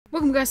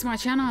Welcome guys to my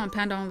channel. I'm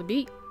Panda on the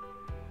Beat.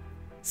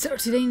 So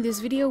today in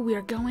this video we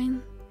are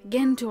going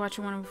again to watch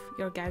one of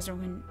your guys'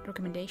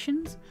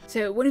 recommendations.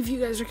 So one of you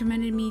guys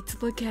recommended me to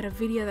look at a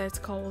video that's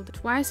called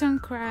Twice on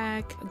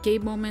Crack Gay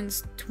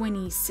Moments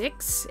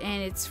 26,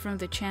 and it's from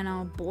the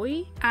channel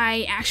Boy.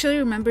 I actually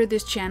remember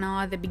this channel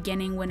at the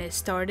beginning when it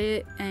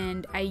started,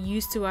 and I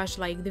used to watch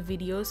like the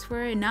videos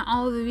for it. Not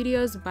all of the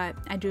videos, but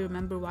I do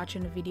remember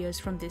watching the videos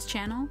from this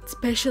channel,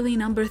 especially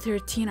number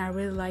 13. I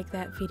really like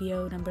that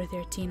video, number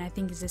 13. I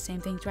think it's the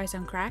same thing, Twice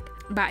on Crack.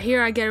 But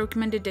here I get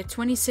recommended the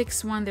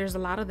 26 one. There's a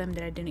lot of them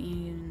that I didn't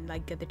even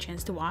like get the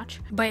chance to watch.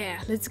 But yeah,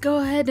 let's go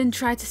ahead and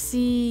try to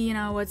see, you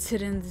know, what's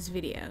hidden in this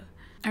video.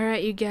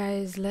 Alright you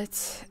guys,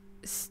 let's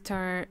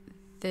start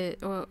the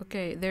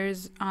okay,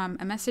 there's a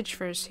message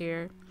first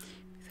here.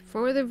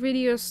 Before the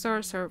video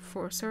starts,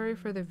 sorry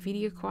for the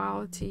video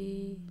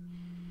quality.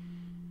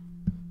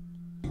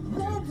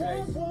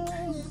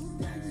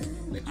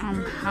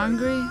 I'm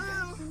hungry.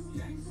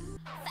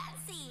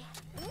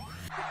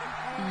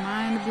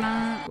 Mind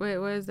blown. Wait,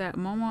 what is that?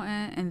 Momo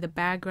in the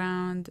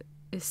background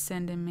is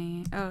sending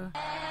me. Oh,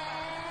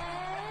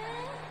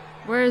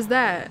 where is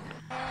that?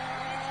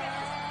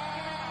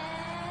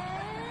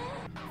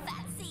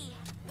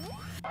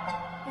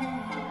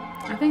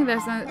 I think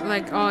that's not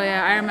like, oh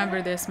yeah, I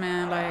remember this,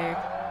 man. Like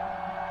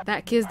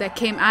that kiss that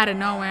came out of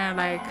nowhere.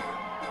 Like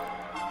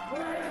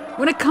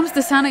when it comes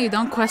to Sana, you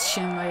don't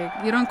question, like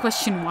you don't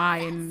question why,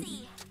 and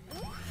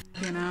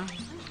you know.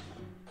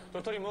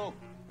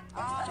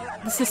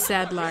 This is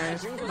sad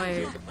life,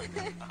 like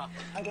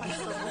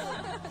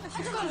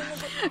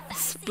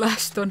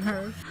splashed on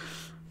her.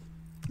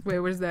 Wait,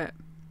 where's that?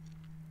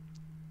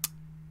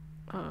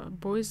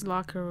 Boys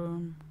locker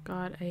room.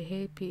 God, I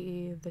hate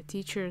PE. The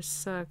teacher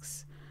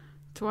sucks.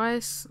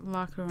 Twice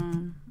locker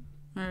room.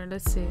 Alright,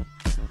 let's see.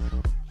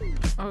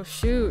 Oh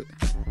shoot.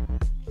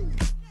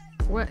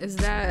 What is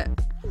that?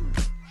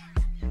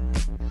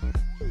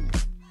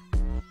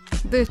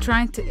 They're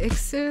trying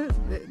to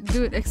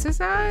do an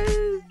exercise?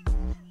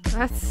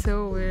 That's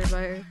so weird.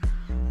 Like,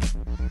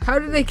 how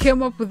did they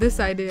come up with this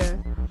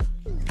idea?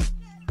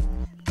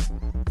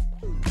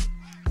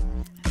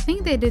 I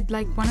think they did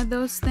like one of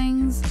those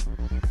things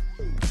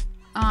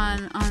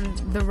on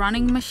the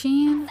running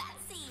machine,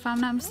 if I'm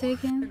not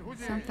mistaken.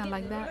 Something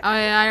like that. Oh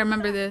yeah, I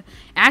remember the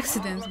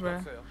accidents, bro.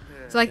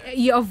 It's like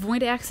you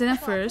avoid the accident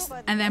first,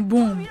 and then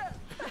boom.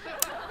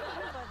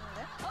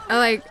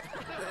 I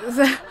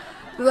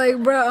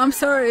like, bro, I'm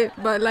sorry,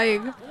 but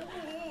like,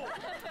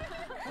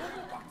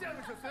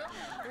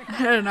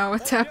 I don't know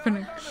what's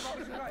happening.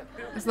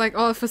 It's like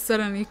all of a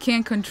sudden you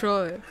can't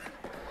control it.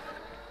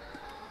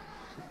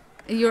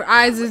 Your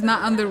eyes is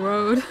not on the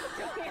road.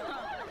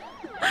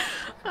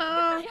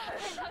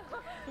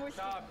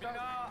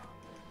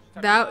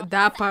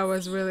 That part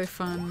was really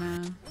fun,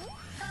 man.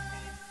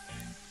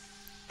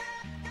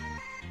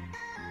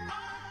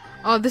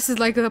 Oh, this is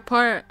like the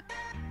part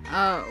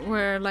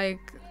where like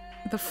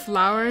the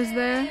flowers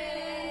there.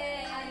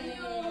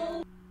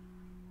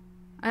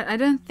 I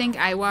don't think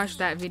I watched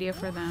that video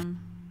for them.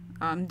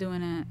 I'm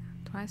doing it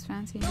twice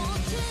fancy.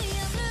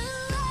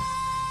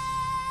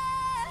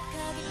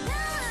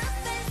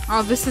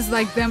 Oh, this is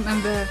like them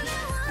and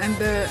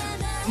the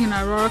you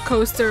know, roller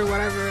coaster or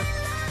whatever.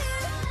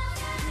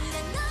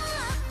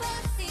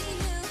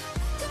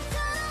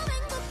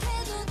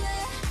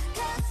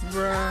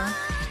 Bruh.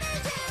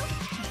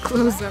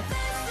 Close up.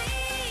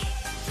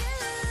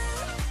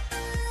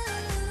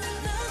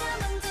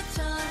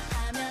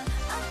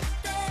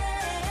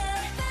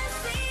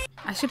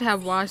 I should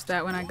have watched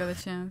that when I got a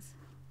chance.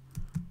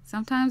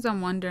 Sometimes I'm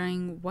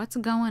wondering what's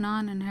going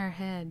on in her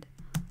head.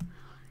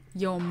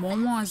 Yo,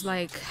 Momo is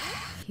like,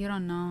 you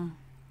don't know.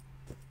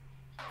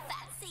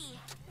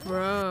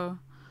 Bro.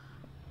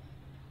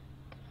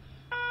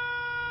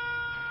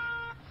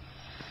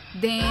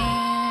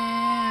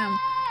 Damn.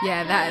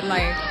 Yeah, that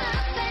like,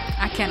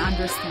 I can't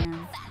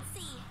understand.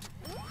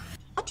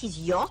 What is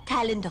your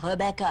talent,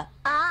 Rebecca?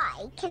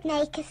 I can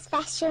make a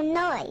special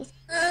noise.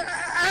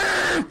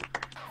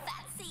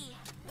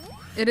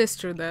 It is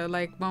true though,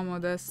 like Momo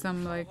does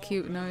some like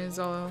cute noise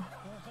all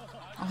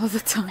the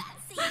time.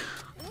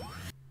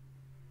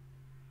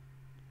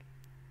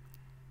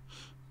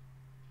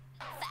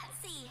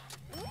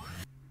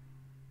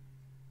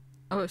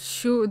 Oh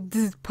shoot,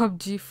 this is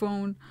PUBG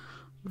phone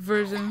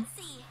version.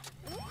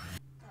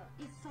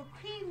 It's so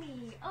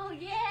creamy. Oh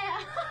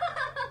yeah.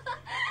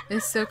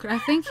 It's so I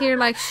think here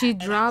like she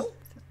dropped.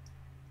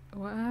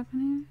 What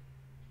happened here?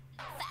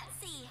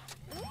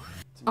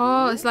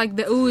 Oh, it's like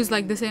the ooh is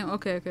like the same.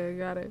 Okay,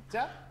 got it.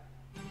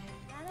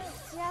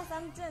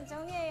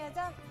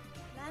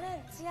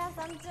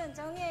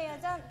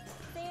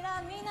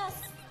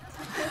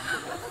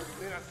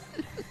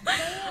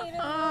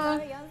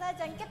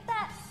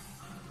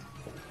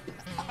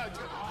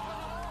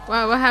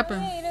 Wow, what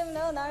happened?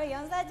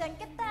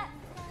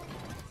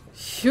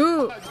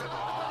 Shoot!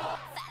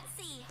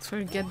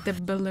 Forget the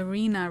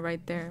ballerina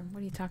right there. What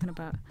are you talking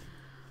about?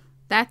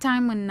 That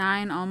time when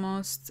 9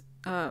 almost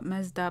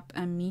messed up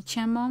a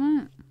Michan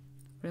moment?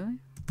 Really?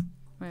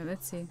 Wait,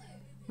 let's see.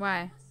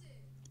 Why?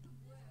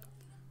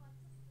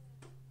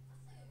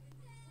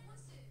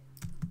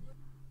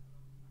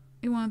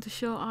 You want to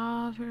show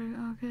off?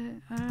 Okay,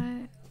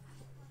 alright.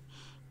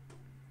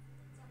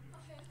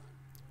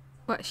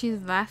 What,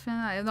 she's laughing?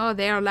 No,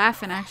 they are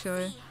laughing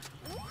actually.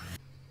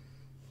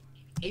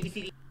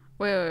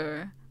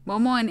 Wait.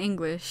 Momo in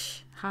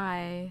English.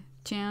 Hi.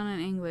 Chan in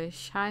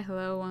English. Hi,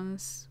 hello,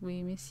 once.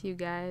 We miss you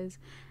guys.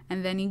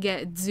 And then you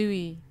get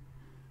Zui.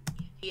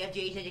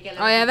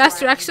 Oh yeah, that's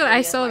true. Actually,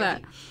 I saw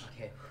that.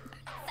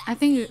 I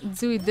think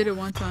Zui did it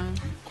one time.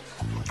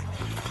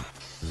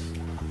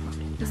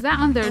 Is that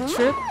on their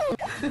trip?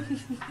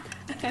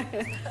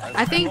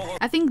 I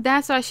think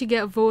that's why she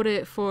get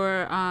voted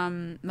for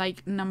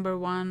like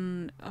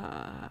 #1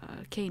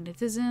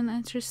 K-netizen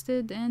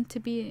interested in to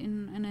be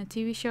in a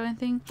TV show and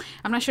thing.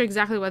 I'm not sure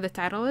exactly what the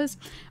title is,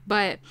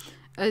 but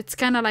it's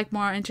kind of like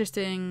more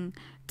interesting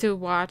to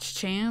watch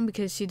Chan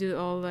because she do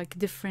all like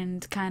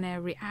different kind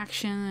of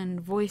reaction and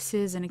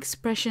voices and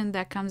expression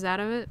that comes out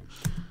of it.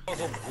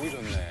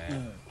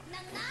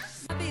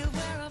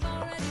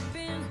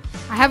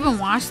 I haven't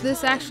watched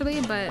this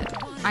actually, but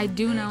I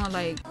do know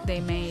like they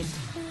made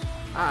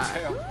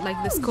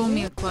like the School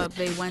Meal Club.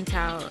 They went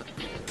out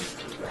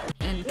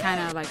and kind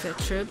of like a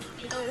trip.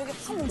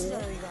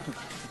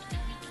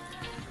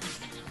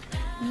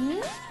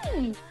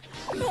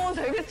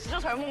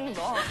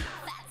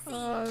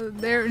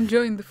 They're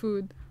enjoying the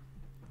food.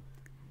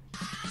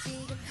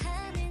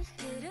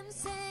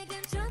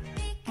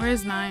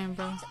 Where's Nyan,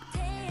 bro?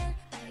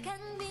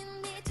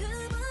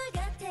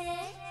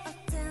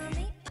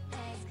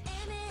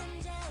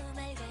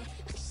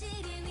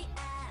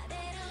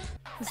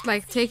 It's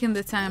like taking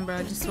the time,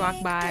 bro. Just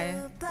walk by.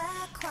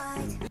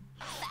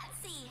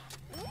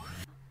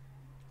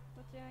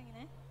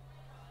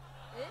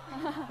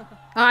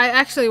 Oh, I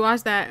actually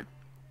watched that.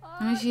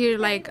 When she here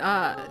like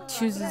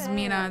chooses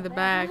Mina in the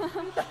back.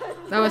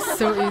 That was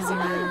so easy,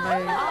 man.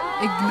 Like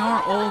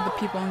ignore all the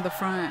people in the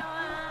front.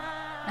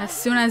 As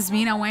soon as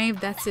Mina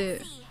waved, that's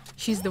it.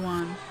 She's the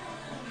one.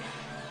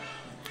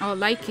 Oh,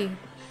 likey.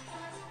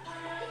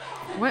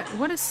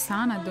 What is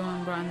Sana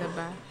doing, bro, in the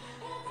back?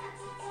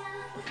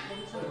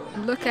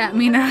 Look at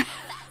Mina.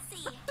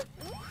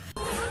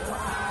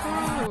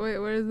 Oh, wait,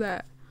 where is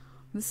that?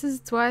 This is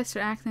Twice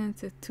reacting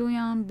to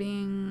Tuyeon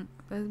being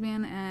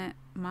lesbian at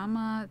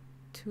Mama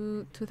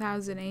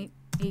 2018.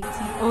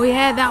 Oh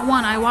yeah, that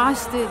one. I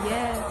watched it.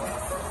 Yeah.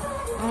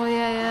 Oh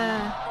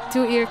yeah.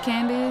 2 ear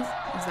candies.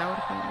 Is that what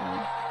it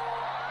was?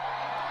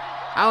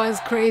 I was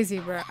crazy,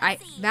 bro.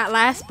 That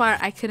last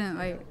part I couldn't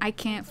like. I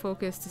can't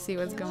focus to see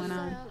what's going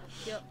on.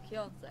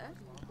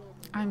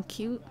 I'm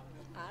cute.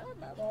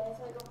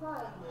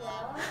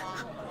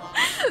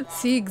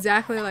 See,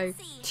 exactly like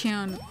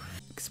Cheon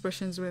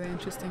expression's really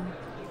interesting.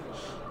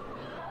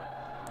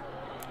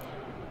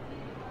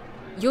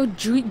 Yo,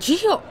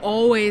 Jihyo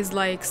always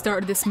like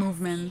start this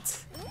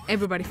movement.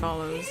 Everybody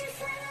follows.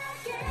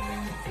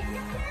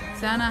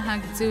 Sana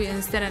hugged Zui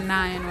instead of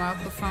Nyan while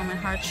performing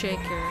Heart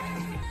Shaker.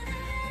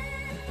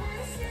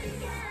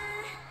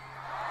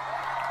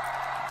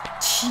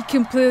 She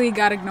completely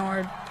got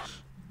ignored.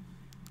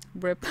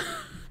 Rip.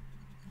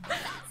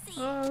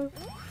 Oh.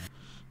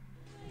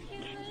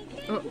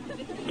 Oh.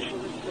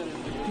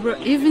 Bro,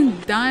 even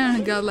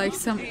Dion got like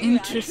some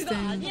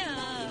interesting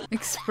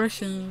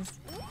expressions.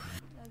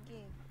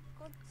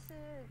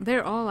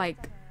 They're all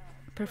like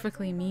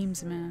perfectly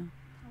memes, man.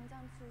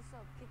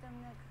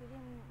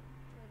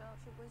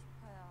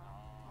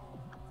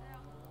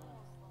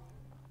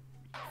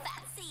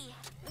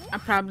 I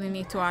probably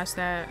need to watch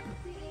that.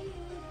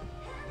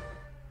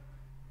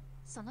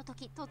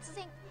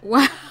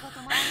 Wow.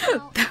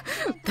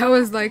 That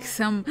was like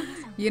some,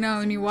 you know,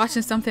 when you're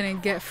watching something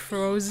and get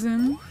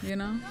frozen, you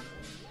know?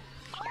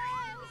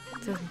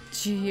 Just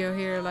Jihyo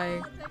here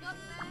like,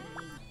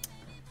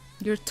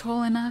 you're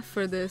tall enough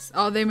for this.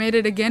 Oh, they made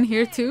it again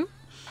here too?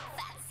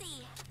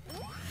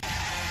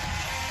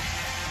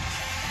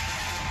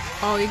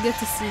 Oh, you get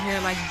to see her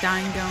like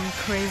dying, going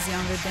crazy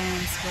on the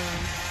dance floor.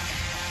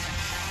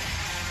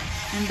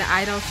 And the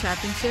Idol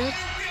Championship.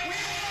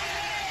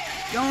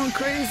 Going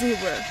crazy,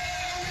 bro.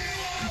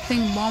 I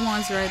think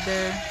Momo's right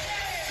there.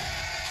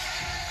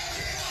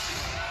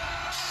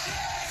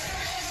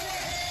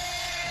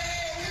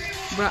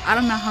 Bro, I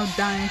don't know how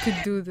Diane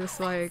could do this,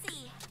 like,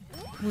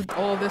 with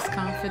all this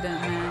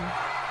confidence, man.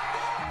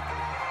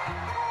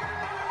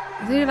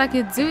 Is it like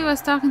Zui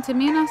was talking to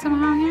Mina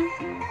somehow here?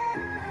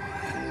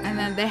 And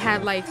then they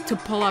had, like, to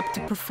pull up to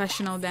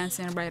professional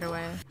dancing right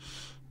away.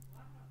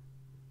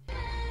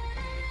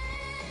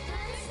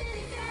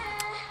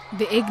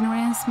 The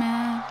ignorance,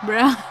 man,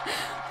 bro.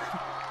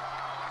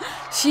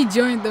 She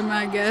joined them,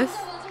 I guess.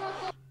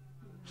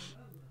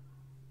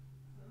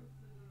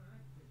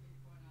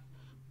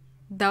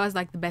 That was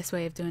like the best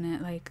way of doing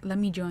it. Like, let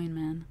me join,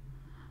 man.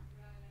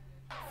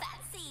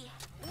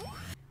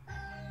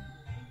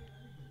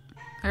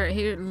 Alright,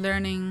 here,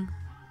 learning.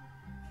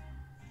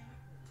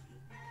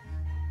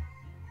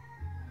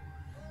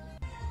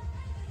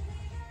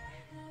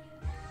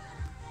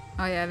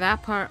 Oh yeah,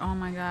 that part, oh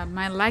my god.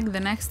 My leg the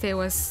next day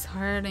was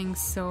hurting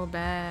so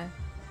bad.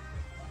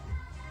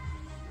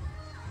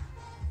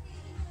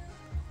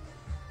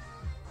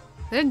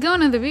 They're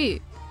going to the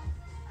beat.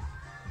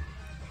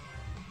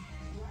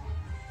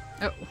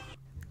 Oh.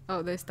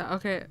 Oh, they stop.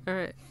 Okay,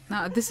 alright.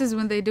 Now, this is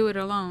when they do it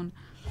alone.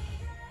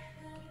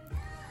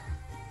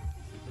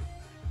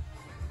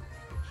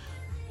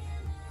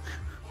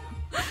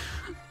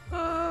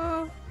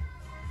 Oh.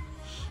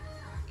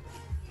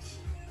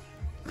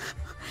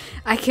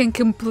 I can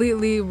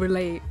completely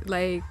relate.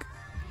 Like,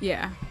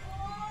 yeah.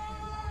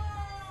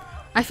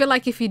 I feel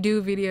like if you do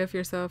a video of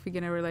yourself, you're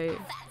gonna relate.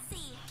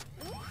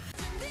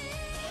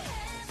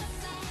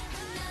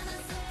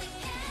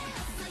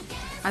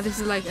 This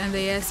is like in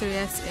the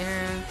SRS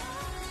era.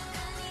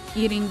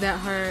 Eating that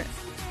heart.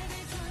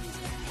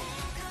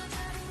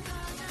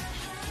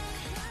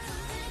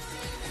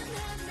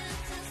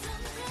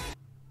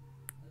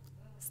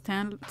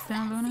 Stan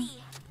Luna?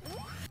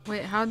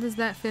 Wait, how does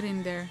that fit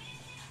in there?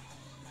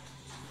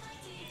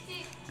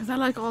 Is that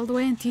like all the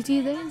way in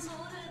TT days?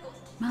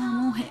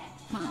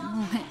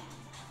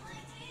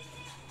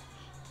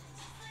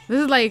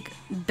 This is like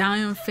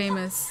Dion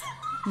famous.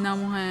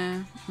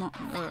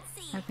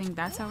 I think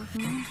that's how it's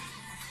named.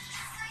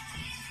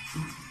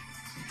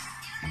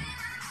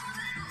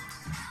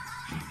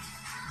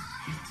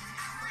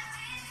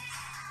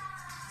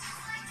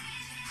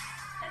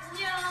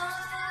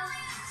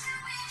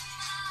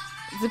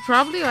 Is it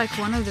probably like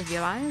one of the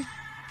VLive?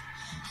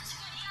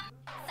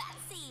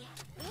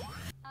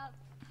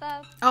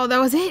 Oh, that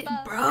was it,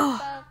 bro.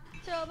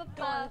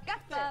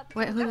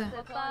 Wait, who's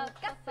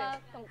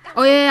that?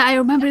 Oh yeah, I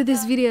remember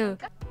this video.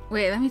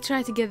 Wait, let me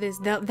try to get this.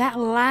 That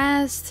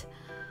last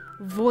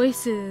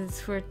voices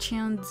for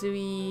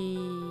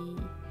Cheonzui,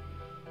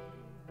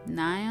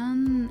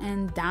 Nayeon,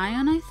 and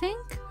Dion, I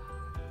think.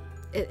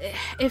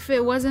 If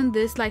it wasn't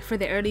this, like for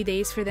the early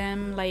days for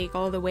them, like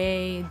all the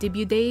way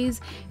debut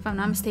days, if I'm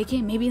not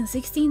mistaken, maybe in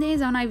 16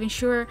 days, I'm not even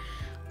sure,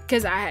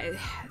 because I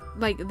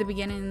like the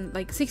beginning,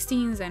 like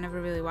 16s, I never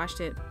really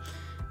watched it,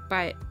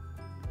 but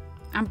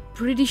I'm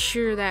pretty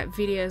sure that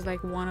video is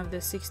like one of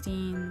the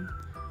 16,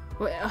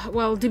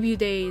 well, debut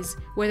days,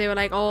 where they were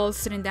like all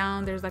sitting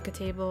down, there's like a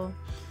table,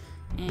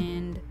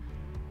 and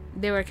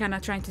they were kind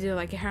of trying to do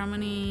like a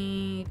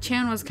harmony.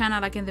 Chan was kind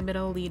of like in the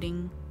middle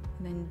leading,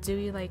 and then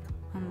Zui like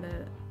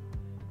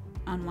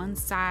on one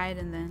side,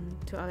 and then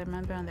two other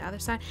members on the other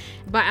side.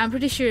 But I'm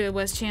pretty sure it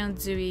was Chan,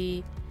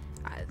 Zui,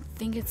 I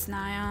think it's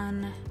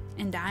Nayeon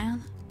and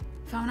Dion,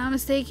 if I'm not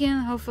mistaken.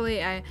 Hopefully,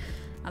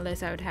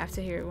 unless I would have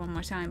to hear it one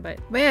more time. But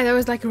yeah, there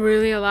was like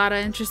really a lot of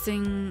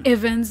interesting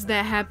events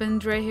that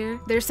happened right here.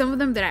 There's some of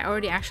them that I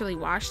already actually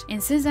watched,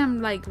 and since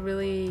I'm like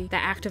really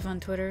that active on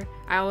Twitter,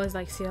 I always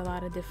like see a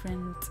lot of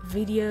different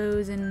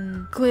videos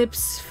and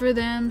clips for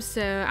them,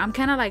 so I'm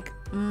kind of like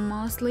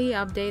mostly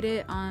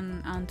updated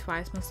on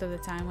Twice most of the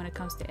time when it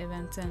comes to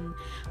events and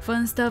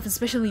fun stuff,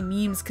 especially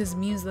memes, because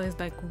memes is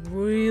like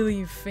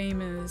really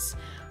famous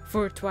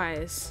for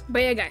Twice.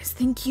 But yeah guys,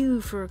 thank you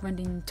for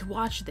recommending to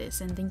watch this,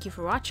 and thank you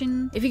for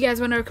watching. If you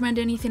guys want to recommend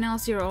anything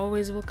else, you're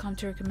always welcome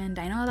to recommend.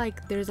 I know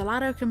like there's a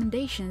lot of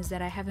recommendations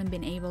that I haven't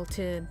been able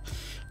to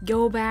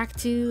go back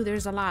to.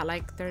 There's a lot,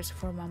 like there's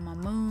for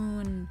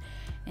Mamamoo,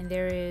 and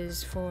there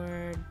is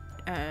for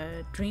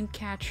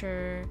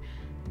Dreamcatcher,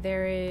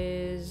 there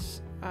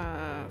is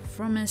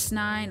from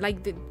S9,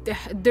 like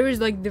there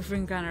is like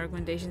different kind of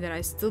recommendations that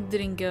I still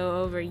didn't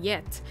go over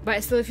yet.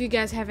 But still, if you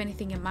guys have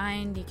anything in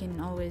mind, you can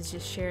always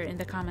just share it in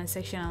the comment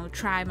section. I'll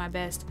try my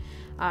best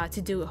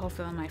to do it,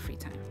 hopefully on my free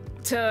time.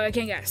 So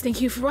again guys,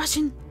 thank you for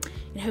watching,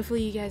 and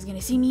hopefully you guys are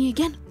gonna see me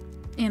again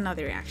in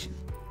another reaction.